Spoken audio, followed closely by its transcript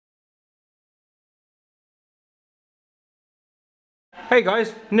Hey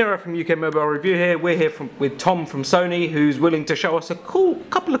guys, Nero from UK Mobile Review here. We're here with Tom from Sony, who's willing to show us a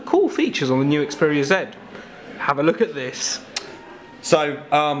couple of cool features on the new Xperia Z. Have a look at this. So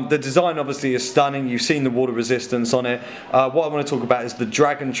the design obviously is stunning. You've seen the water resistance on it. What I want to talk about is the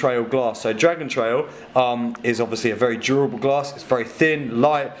Dragon Trail glass. So Dragon Trail is obviously a very durable glass. It's very thin,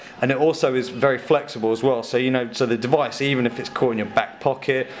 light, and it also is very flexible as well. So so the device, even if it's caught in your back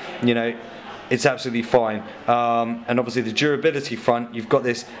pocket, it's absolutely fine. And obviously the durability front, you've got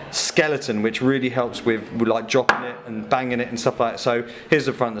this skeleton which really helps with like dropping it and banging it and stuff like that. So here's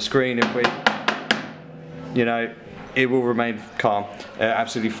the front of the screen. If we, it will remain calm,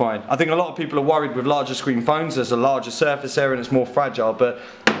 absolutely fine. I think a lot of people are worried with larger screen phones. There's a larger surface area and it's more fragile, but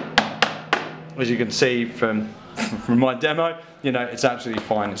as you can see from my demo, it's absolutely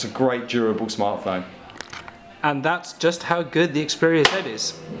fine. It's a great durable smartphone. And that's just how good the Xperia Z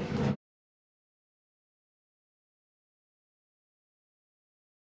is.